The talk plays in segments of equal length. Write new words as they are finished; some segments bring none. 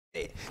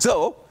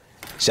So,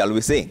 shall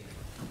we sing?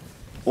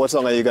 What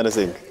song are you going to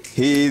sing?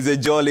 He's a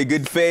jolly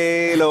good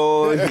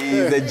fellow,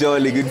 he's a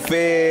jolly good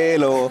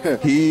fellow,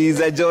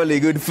 he's a jolly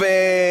good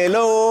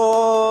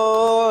fellow.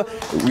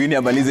 Winnie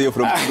Amalize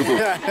from Kuduku.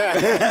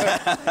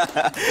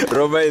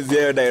 Roma is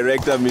here,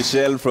 director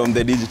Michelle from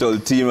the digital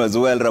team as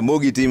well.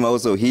 Ramogi team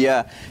also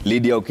here,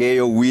 Lydia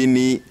Okeyo,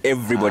 Winnie,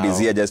 everybody's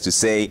here just to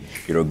say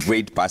you're a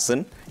great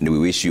person and we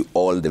wish you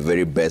all the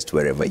very best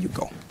wherever you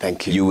go.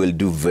 Thank you. You will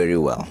do very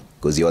well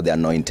because you're the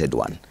anointed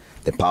one.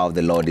 The power of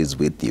the Lord is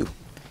with you.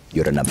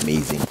 You're an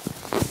amazing.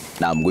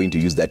 Now I'm going to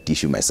use that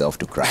tissue myself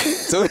to cry.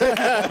 So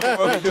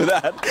before we do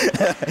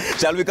that,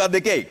 shall we cut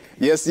the cake?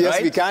 Yes,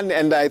 right? We can.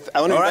 And I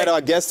want to invite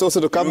our guests also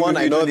to come on.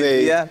 I know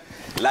they... Yeah.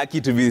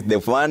 Lucky to be the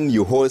one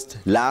you host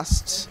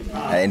last.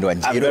 And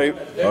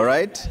Wanjiru. All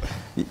right?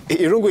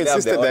 Irungu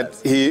insisted that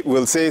he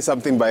will say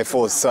something by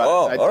force. So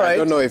all right. I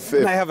don't know if...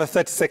 I have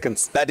 30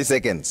 seconds. 30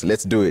 seconds.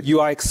 Let's do it.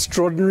 You are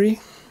extraordinary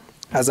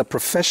as a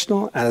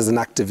professional and as an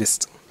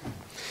activist.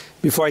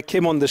 Before I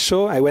came on the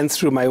show, I went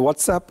through my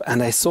WhatsApp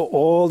and I saw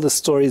all the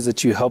stories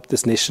that you helped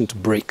this nation to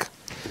break.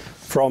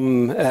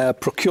 From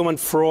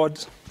procurement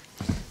fraud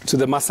to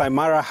the Masai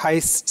Mara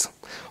heist,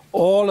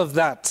 all of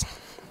that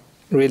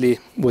really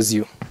was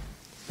you.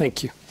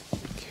 Thank you.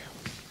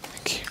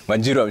 Thank you.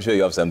 Wanjiru, I'm sure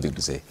you have something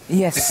to say.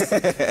 Yes.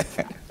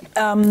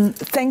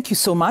 Thank you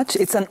so much.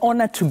 It's an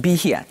honor to be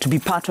here, to be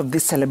part of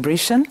this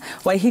celebration.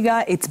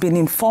 Waihiga, it's been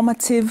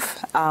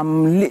informative,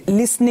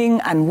 listening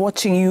and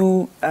watching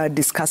you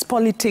discuss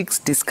politics,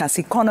 discuss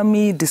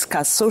economy,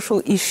 discuss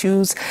social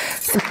issues.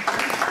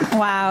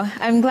 Wow,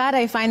 I'm glad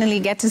I finally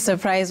get to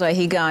surprise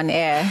Waihiga on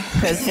air.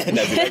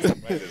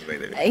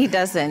 He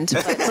doesn't.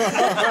 But,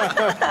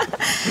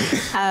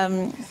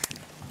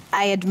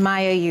 I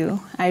admire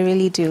you, I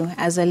really do.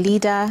 As a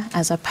leader,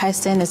 as a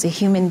person, as a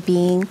human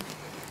being,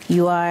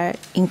 you are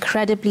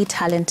incredibly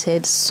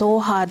talented, so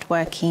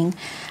hardworking.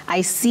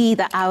 I see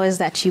the hours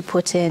that you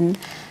put in,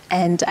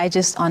 and I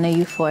just honor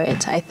you for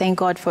it. I thank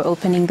God for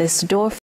opening this door.